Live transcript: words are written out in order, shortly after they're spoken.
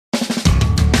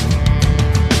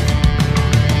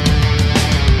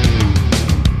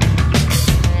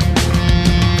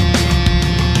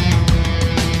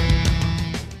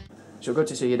So good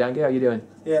to see you, Dangy. How you doing?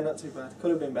 Yeah, not too bad.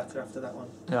 Could have been better after that one.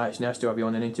 It's nice to have you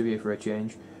on an interview for a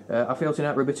change. I feel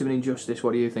tonight we're a bit of an injustice.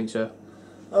 What do you think, sir?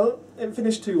 Well, it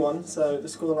finished 2-1, so the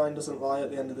scoreline doesn't lie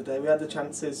at the end of the day. We had the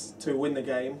chances to win the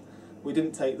game. We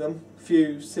didn't take them. A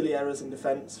few silly errors in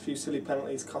defence, a few silly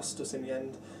penalties cost us in the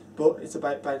end. But it's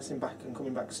about bouncing back and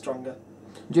coming back stronger.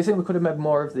 Do you think we could have made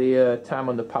more of the time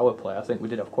on the power play? I think we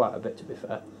did have quite a bit, to be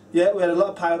fair. Yeah, we had a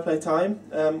lot of power play time.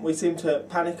 We seemed to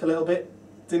panic a little bit.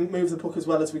 Didn't move the puck as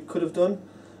well as we could have done.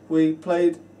 We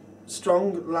played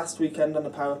strong last weekend on the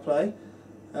power play.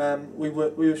 We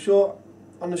were short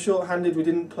on the short-handed. We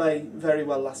didn't play very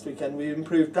well last weekend. We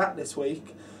improved that this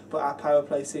week, but our power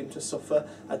play seemed to suffer.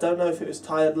 I don't know if it was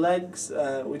tired legs.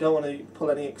 We don't want to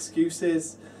pull any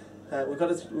excuses. We've got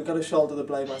to shoulder the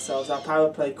blame ourselves. Our power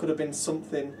play could have been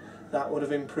something that would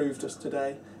have improved us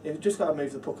today. We've just got to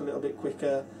move the puck a little bit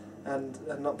quicker and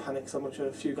not panic so much.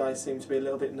 A few guys seem to be a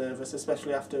little bit nervous,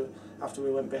 especially after we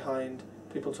went behind.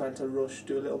 People trying to rush,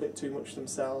 do a little bit too much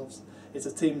themselves. It's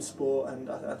a team sport, and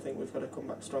I think we've got to come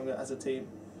back stronger as a team.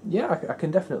 Yeah, I can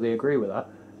definitely agree with that.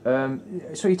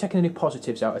 So are you taking any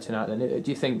positives out of tonight then? Do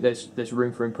you think there's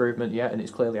room for improvement yet, and it's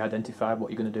clearly identified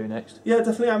what you're going to do next? Yeah,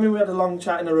 definitely. I mean, we had a long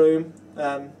chat in the room.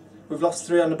 We've lost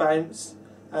 3 on the bounce,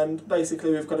 and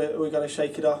basically we've got to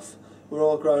shake it off. We're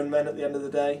all grown men at the end of the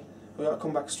day. We've got to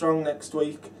come back strong next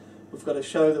week. We've got to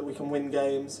show that we can win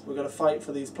games. We've got to fight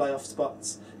for these playoff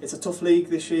spots. It's a tough league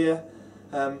this year.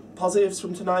 Positives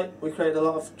from tonight: we created a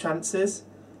lot of chances.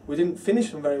 We didn't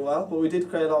finish them very well, but we did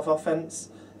create a lot of offence.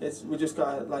 We just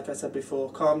got to, like I said before,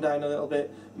 calm down a little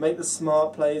bit, make the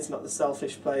smart plays, not the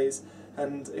selfish plays.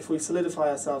 And if we solidify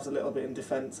ourselves a little bit in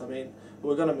defence, I mean,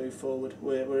 we're going to move forward.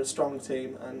 We're a strong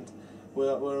team, and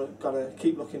we're going to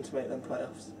keep looking to make them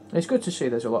playoffs. It's good to see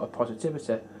there's a lot of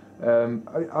positivity.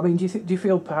 I mean, do you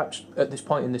feel perhaps at this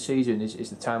point in the season is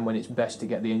the time when it's best to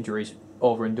get the injuries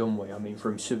over and done with? I mean,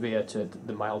 from severe to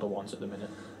the milder ones at the minute.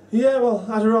 Yeah, well,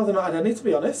 I'd rather not had any, to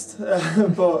be honest.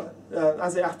 But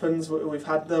as it happens, we've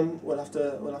had them. We'll have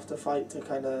to fight to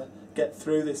kind of get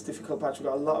through this difficult patch. We've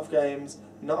got a lot of games,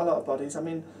 not a lot of bodies. I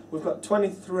mean, we've got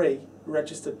 23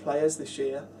 registered players this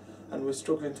year, and we're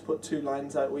struggling to put 2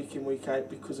 lines out week in, week out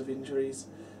because of injuries.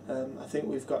 I think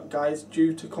we've got guys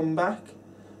due to come back.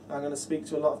 I'm going to speak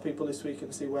to a lot of people this week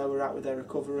and see where we're at with their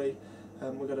recovery.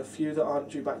 We've got a few that aren't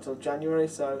due back till January,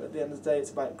 so at the end of the day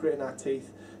it's about gritting our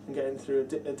teeth and getting through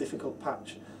a difficult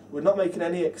patch. We're not making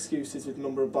any excuses with the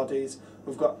number of bodies.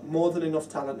 We've got more than enough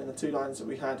talent in the 2 lines that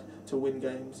we had to win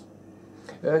games.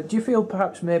 Do you feel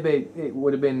perhaps maybe it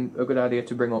would have been a good idea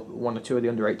to bring up 1 or 2 of the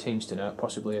under-18s tonight,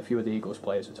 possibly a few of the Eagles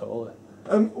players at all?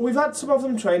 We've had some of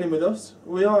them training with us.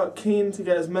 We are keen to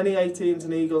get as many 18s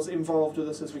and Eagles involved with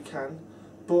us as we can.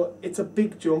 But it's a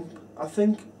big jump. I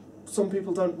think some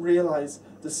people don't realise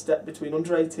the step between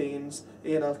under-18s,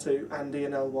 ENL2 and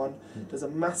ENL1. There's a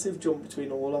massive jump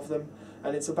between all of them,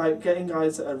 and it's about getting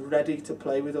guys that are ready to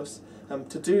play with us.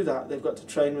 To do that, they've got to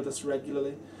train with us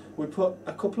regularly. We put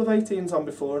a couple of 18s on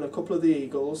before and a couple of the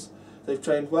Eagles. They've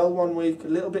trained well one week, a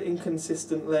little bit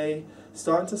inconsistently,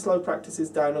 starting to slow practices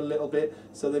down a little bit,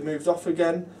 so they moved off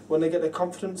again. When they get their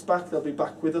confidence back, they'll be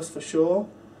back with us for sure.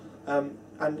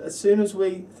 And as soon as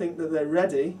we think that they're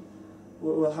ready,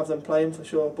 we'll have them playing for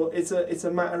sure. But it's a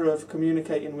matter of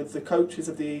communicating with the coaches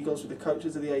of the Eagles, with the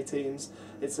coaches of the 18s.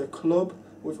 It's a club.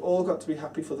 We've all got to be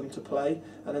happy for them to play.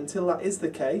 And until that is the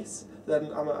case,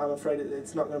 then I'm afraid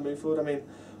it's not going to move forward. I mean,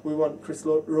 we want Chris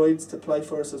Royds to play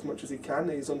for us as much as he can.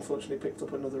 He's unfortunately picked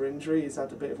up another injury. He's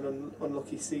had a bit of an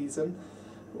unlucky season.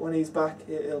 But when he's back,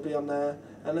 he'll be on there.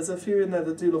 And there's a few in there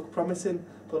that do look promising.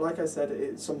 But like I said,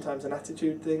 it's sometimes an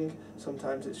attitude thing.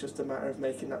 Sometimes it's just a matter of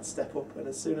making that step up. And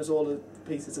as soon as all the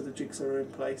pieces of the jigsaw are in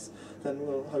place, then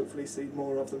we'll hopefully see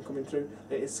more of them coming through.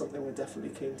 It is something we're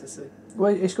definitely keen to see.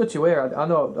 Well, it's good to hear. I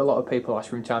know a lot of people ask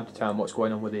from time to time what's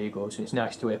going on with the Eagles. It's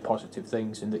nice to hear positive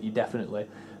things and that you're definitely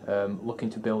looking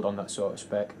to build on that sort of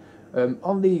spec.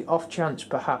 On the off chance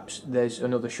perhaps there's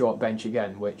another short bench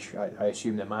again, which I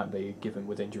assume there might be given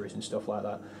with injuries and stuff like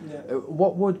that. Yeah.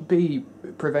 What would be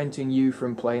preventing you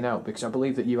from playing out? Because I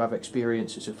believe that you have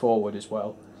experience as a forward as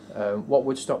well. What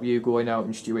would stop you going out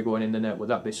and Stewie going in the net? Would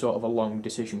that be sort of a long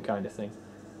decision kind of thing?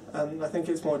 I think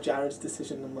it's more Jared's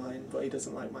decision than mine, but he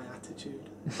doesn't like my attitude.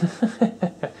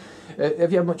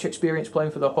 Have you had much experience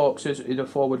playing for the Hawks as in a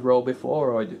forward role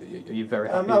before, or are you very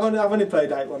happy? I've only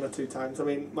played out 1 or 2 times. I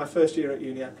mean, my first year at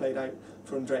uni I played out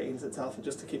for under-18s at Telford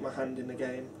just to keep my hand in the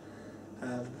game.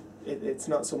 It's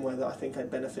not somewhere that I think I'd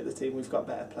benefit the team. We've got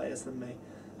better players than me.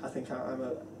 I think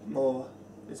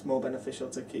it's more beneficial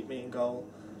to keep me in goal.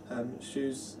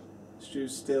 Stu's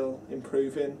still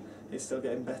improving. He's still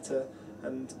getting better.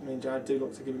 and me and Jared do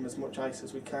look to give him as much ice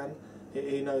as we can.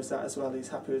 He knows that as well. He's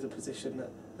happy with the position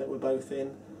that we're both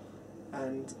in,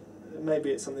 and maybe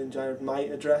it's something Jared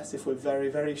might address if we're very,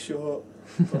 very short,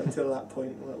 but until that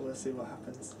point we'll see what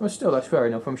happens. Well, still, that's fair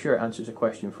enough. I'm sure it answers a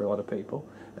question for a lot of people,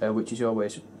 which is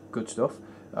always good stuff.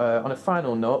 On a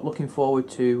final note, looking forward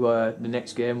to the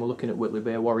next game. We're looking at Whitley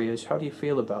Bay Warriors. How do you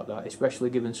feel about that, especially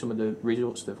given some of the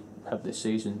results they've had this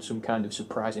season, some kind of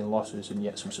surprising losses and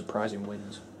yet some surprising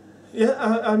wins? Yeah,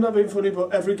 I'm not being funny,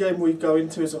 but every game we go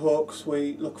into as a Hawks,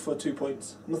 we look for 2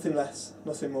 points. Nothing less,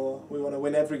 nothing more. We want to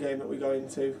win every game that we go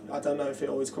into. I don't know if it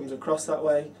always comes across that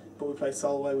way, but we play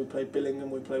Solway, we play Billingham,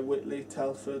 we play Whitley,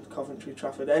 Telford, Coventry,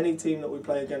 Trafford. Any team that we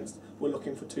play against, we're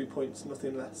looking for 2 points,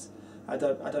 nothing less. I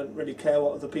don't really care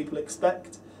what other people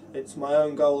expect. It's my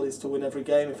own goal is to win every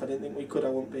game. If I didn't think we could, I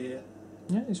wouldn't be here.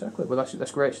 Yeah, exactly. Well,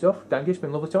 that's great stuff. Dangy, it's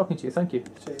been lovely talking to you. Thank you.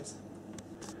 Cheers.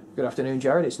 Good afternoon,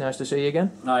 Jared. It's nice to see you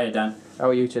again. Hiya, Dan. How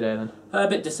are you today, then? A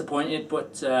bit disappointed,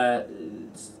 but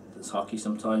it's hockey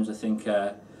sometimes. I think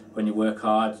when you work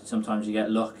hard, sometimes you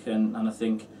get luck, and I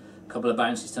think a couple of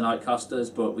bounces tonight cost us,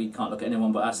 but we can't look at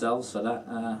anyone but ourselves for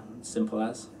that. Simple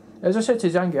as. As I said to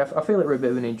Dangy, I feel it were a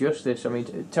bit of an injustice. I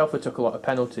mean, Telford took a lot of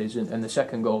penalties, and the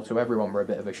second goal to everyone were a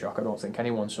bit of a shock. I don't think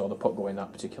anyone saw the puck go in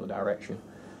that particular direction.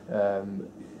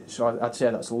 So I'd say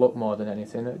that's luck more than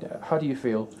anything. How do you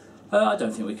feel? I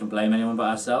don't think we can blame anyone but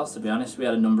ourselves, to be honest. We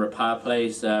had a number of power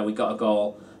plays. We got a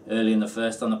goal early in the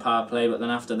first on the power play, but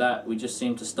then after that we just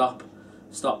seemed to stop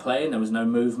playing. There was no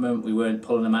movement. We weren't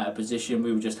pulling them out of position.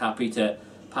 We were just happy to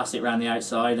pass it around the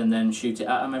outside and then shoot it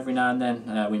at them every now and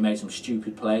then. We made some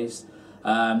stupid plays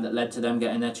that led to them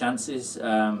getting their chances.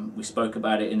 We spoke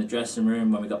about it in the dressing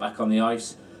room when we got back on the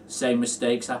ice. Same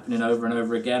mistakes happening over and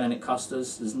over again, and it cost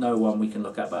us. There's no one we can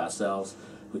look at but ourselves.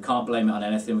 We can't blame it on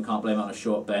anything. We can't blame it on a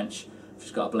short bench. We've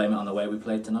just got to blame it on the way we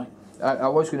played tonight. I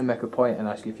was going to make a point and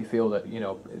ask if you feel that,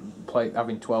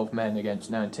 having 12 men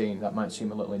against 19, that might seem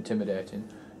a little intimidating.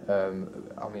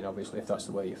 I mean, obviously, if that's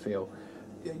the way you feel.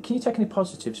 Can you take any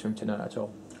positives from tonight at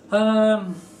all?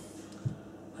 I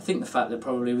think the fact that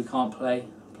probably we can't play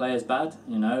as bad.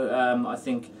 I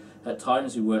think at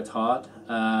times we worked hard.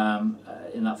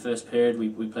 In that first period,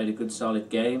 we played a good, solid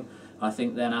game. I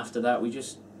think then after that, we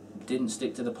just didn't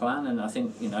stick to the plan, and I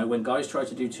think when guys try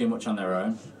to do too much on their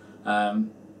own,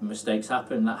 mistakes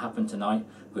happen. That happened tonight.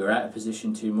 We were out of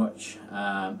position too much,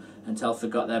 and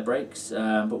Telford got their breaks.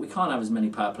 But we can't have as many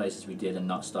power plays as we did and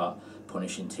not start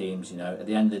punishing teams. At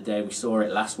the end of the day, we saw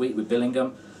it last week with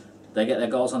Billingham. They get their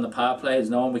goals on the power play. There's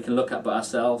no one we can look at but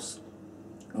ourselves.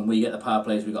 When we get the power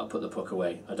plays, we've got to put the puck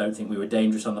away. I don't think we were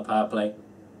dangerous on the power play.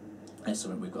 It's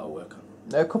something we've got to work on.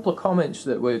 A couple of comments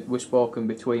that were spoken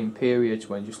between periods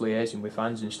when just liaising with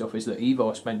fans and stuff is that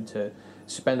Evo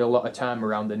spend a lot of time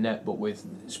around the net but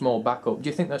with small backup. Do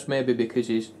you think that's maybe because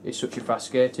he's such a fast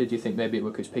skater? Do you think maybe it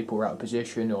was because people were out of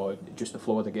position or just the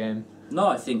flow of the game? No,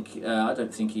 I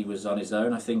don't think he was on his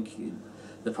own. I think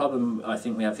the problem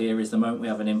we have here is the moment we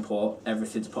have an import,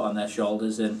 everything's put on their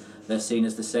shoulders and they're seen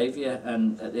as the saviour,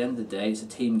 and at the end of the day it's a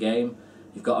team game.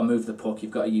 You've got to move the puck,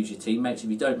 you've got to use your teammates. If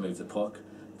you don't move the puck,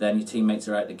 then your teammates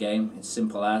are out the game. It's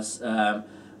simple as.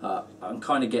 I'm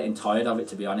kind of getting tired of it,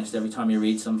 to be honest. Every time you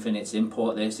read something, it's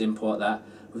import this, import that.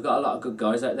 We've got a lot of good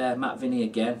guys out there. Matt Vinny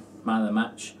again, man of the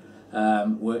match.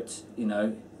 Worked,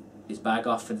 his bag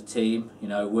off for the team.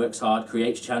 Works hard,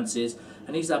 creates chances,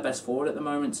 and he's our best forward at the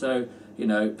moment. So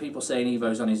people saying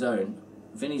Evo's on his own.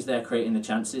 Vinny's there creating the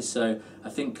chances, so I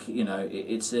think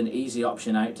it's an easy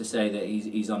option out to say that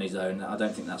he's on his own. I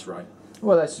don't think that's right.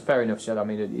 Well, that's fair enough said. I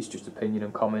mean, it's just opinion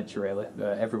and comments, really.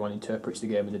 Everyone interprets the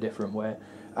game in a different way.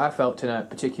 I felt tonight,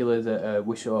 particularly, that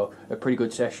we saw a pretty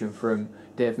good session from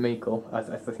Dave Meikle. I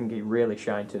think he really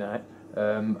shined tonight.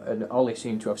 And Ollie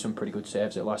seemed to have some pretty good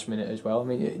saves at last minute as well. I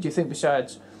mean, do you think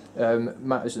besides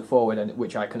Matt as the forward, and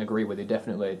which I can agree with, he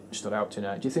definitely stood out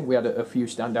tonight, do you think we had a few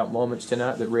standout moments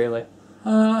tonight that really...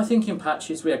 I think in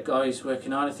patches we had guys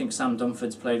working hard. I think Sam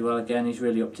Dunford's played well again. He's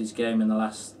really upped his game in the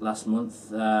last month.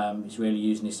 He's really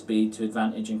using his speed to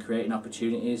advantage and creating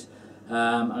opportunities.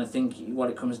 And I think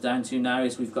what it comes down to now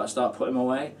is we've got to start putting them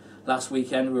away. Last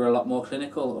weekend we were a lot more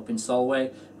clinical up in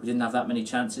Solway. We didn't have that many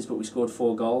chances, but we scored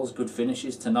 4 goals, good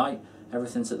finishes. Tonight,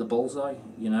 everything's at the bullseye.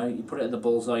 You put it at the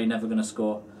bullseye, you're never going to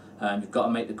score. You've got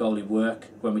to make the goalie work.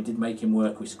 When we did make him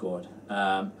work, we scored.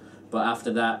 But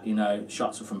after that,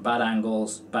 shots were from bad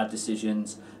angles, bad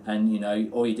decisions, and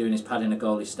all you're doing is padding the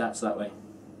goalie's stats that way.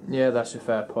 Yeah, that's a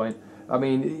fair point. I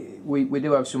mean, we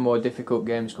do have some more difficult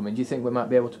games coming. Do you think we might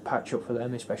be able to patch up for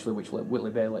them, especially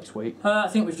Whitley Bay next week? I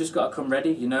think we've just got to come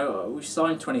ready. We've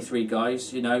signed 23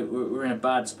 guys. We're in a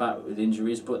bad spot with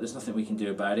injuries, but there's nothing we can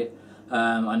do about it.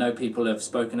 I know people have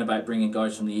spoken about bringing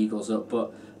guys from the Eagles up,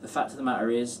 but the fact of the matter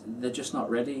is they're just not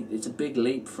ready. It's a big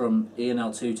leap from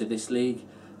ENL2 to this league.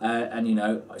 And you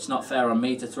know, it's not fair on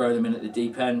me to throw them in at the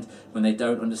deep end when they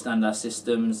don't understand our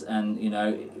systems. And you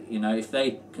know, if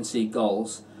they concede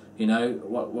goals, you know,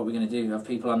 what are we going to do? Have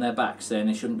people on their backs saying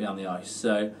they shouldn't be on the ice?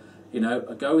 So, you know,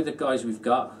 I go with the guys we've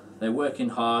got. They're working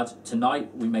hard.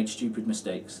 Tonight we made stupid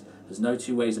mistakes. There's no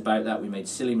two ways about that. We made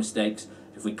silly mistakes.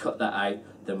 If we cut that out,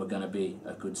 then we're going to be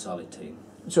a good, solid team.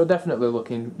 So definitely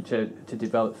looking to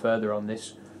develop further on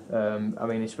this. I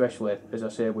mean, especially as I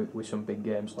say, with some big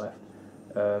games left.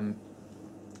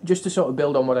 Just to sort of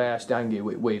build on what I asked Dangy,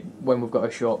 when we've got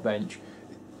a short bench,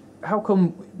 how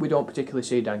come we don't particularly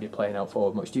see Dangy playing out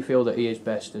forward much? Do you feel that he is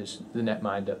best as the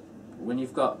netminder? When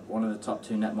you've got one of the top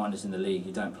 2 netminders in the league,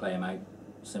 you don't play him out.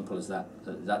 Simple as that.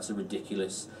 That's a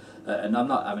ridiculous. And I'm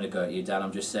not having a go at you, Dan.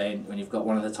 I'm just saying, when you've got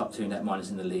one of the top 2 netminders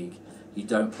in the league, you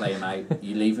don't play him out.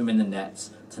 You leave him in the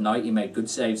nets. Tonight he made good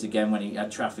saves again when he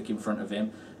had traffic in front of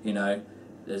him. You know,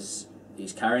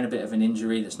 he's carrying a bit of an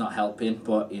injury that's not helping,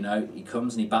 but you know, he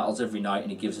comes and he battles every night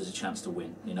and he gives us a chance to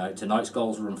win. You know, tonight's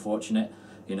goals were unfortunate,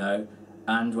 you know,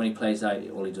 and when he plays out,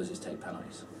 all he does is take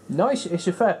penalties. No, it's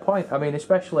a fair point. I mean,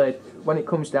 especially when it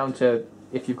comes down to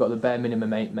if you've got the bare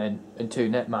minimum 8 men and 2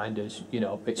 netminders, you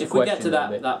know, it's if we get to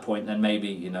that point, then maybe,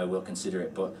 you know, we'll consider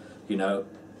it. But you know,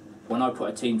 when I put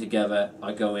a team together,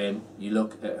 I go in, you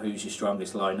look at who's your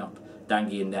strongest lineup.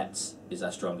 Dangy and nets is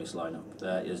our strongest lineup.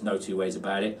 There's no two ways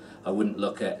about it. I wouldn't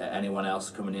look at anyone else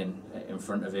coming in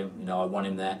front of him. You know, I want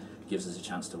him there. Gives us a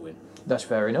chance to win. That's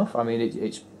fair enough. I mean,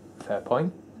 it's a fair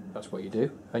point. That's what you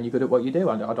do, and you're good at what you do.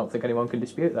 I don't think anyone can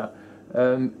dispute that.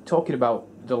 Talking about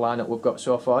the lineup we've got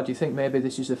so far, do you think maybe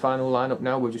this is the final lineup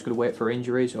now? We're just going to wait for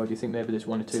injuries, or do you think maybe there's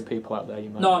 1 or 2 people out there you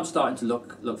might? No, I'm starting to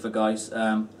look for guys.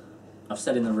 I've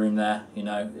said in the room there, you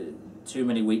know, too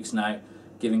many weeks now,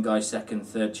 giving guys second,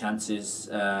 third chances,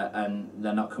 and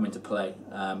they're not coming to play.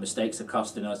 Mistakes are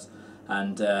costing us,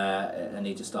 and I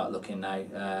need to start looking now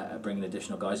at bringing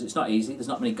additional guys. It's not easy. There's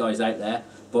not many guys out there,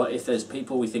 but if there's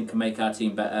people we think can make our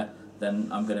team better, then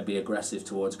I'm going to be aggressive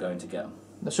towards going to get them.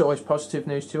 That's always positive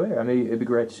news to hear. I mean, it'd be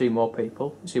great to see more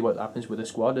people, see what happens with the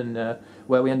squad, and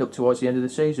where we end up towards the end of the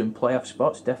season. Playoff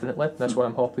spots, definitely. That's what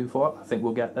I'm hoping for. I think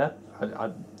we'll get there.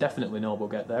 I definitely know we'll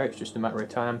get there. It's just a matter of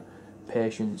time,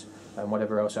 patience, and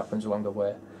whatever else happens along the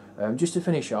way. Just to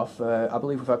finish off, I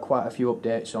believe we've had quite a few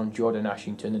updates on Jordan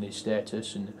Ashington and his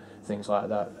status and things like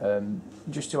that.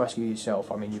 Just to ask you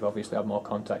yourself, I mean, you've obviously had more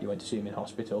contact. You went to see him in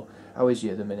hospital. How is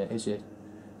he at the minute? Is he?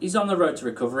 He's on the road to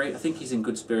recovery. I think he's in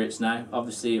good spirits now.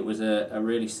 Obviously, it was a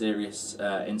really serious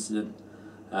incident.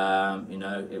 You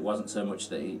know, it wasn't so much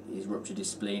that he's ruptured his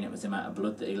spleen, it was the amount of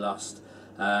blood that he lost.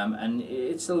 And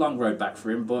it's a long road back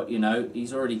for him, but you know,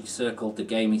 he's already circled the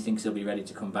game he thinks he'll be ready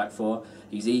to come back for.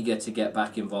 He's eager to get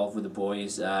back involved with the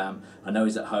boys. I know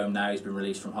he's at home now, he's been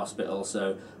released from hospital,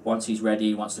 so once he's ready,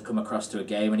 he wants to come across to a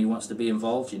game and he wants to be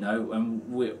involved, you know, and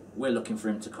we're looking for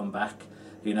him to come back.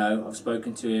 You know, I've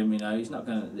spoken to him, you know, he's not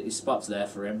going to, his spot's there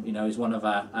for him, you know, he's one of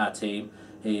our team.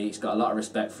 He's got a lot of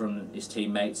respect from his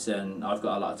teammates, and I've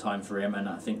got a lot of time for him, and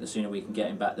I think the sooner we can get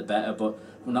him back the better, but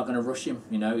we're not going to rush him,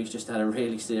 you know, he's just had a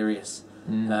really serious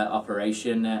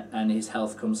operation, and his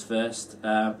health comes first,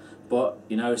 but,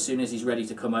 you know, as soon as he's ready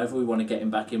to come over, we want to get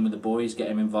him back in with the boys, get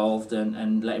him involved,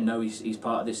 and let him know he's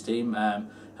part of this team, and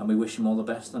we wish him all the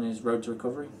best on his road to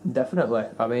recovery. Definitely.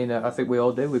 I mean, I think we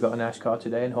all do. We've got a nice car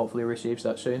today, and hopefully he receives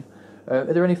that soon. Are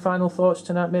there any final thoughts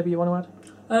tonight maybe you want to add?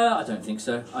 I don't think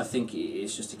so. I think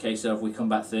it's just a case of we come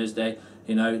back Thursday.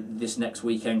 You know, this next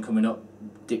weekend coming up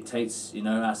dictates, you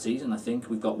know, our season. I think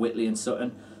we've got Whitley and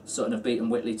Sutton. Sutton have beaten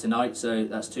Whitley tonight, so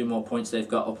that's 2 more points they've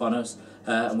got up on us.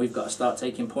 And we've got to start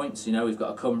taking points. You know, we've got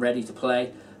to come ready to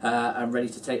play and ready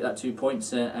to take that 2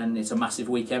 points. And it's a massive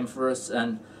weekend for us.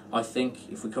 And I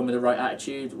think if we come with the right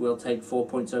attitude, we'll take 4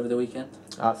 points over the weekend.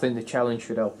 I think the challenge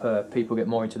should help people get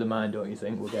more into the mind, don't you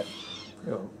think? We'll get.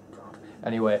 Oh, God.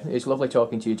 Anyway, it's lovely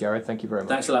talking to you, Jared. Thank you very much.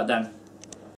 Thanks a lot, Dan.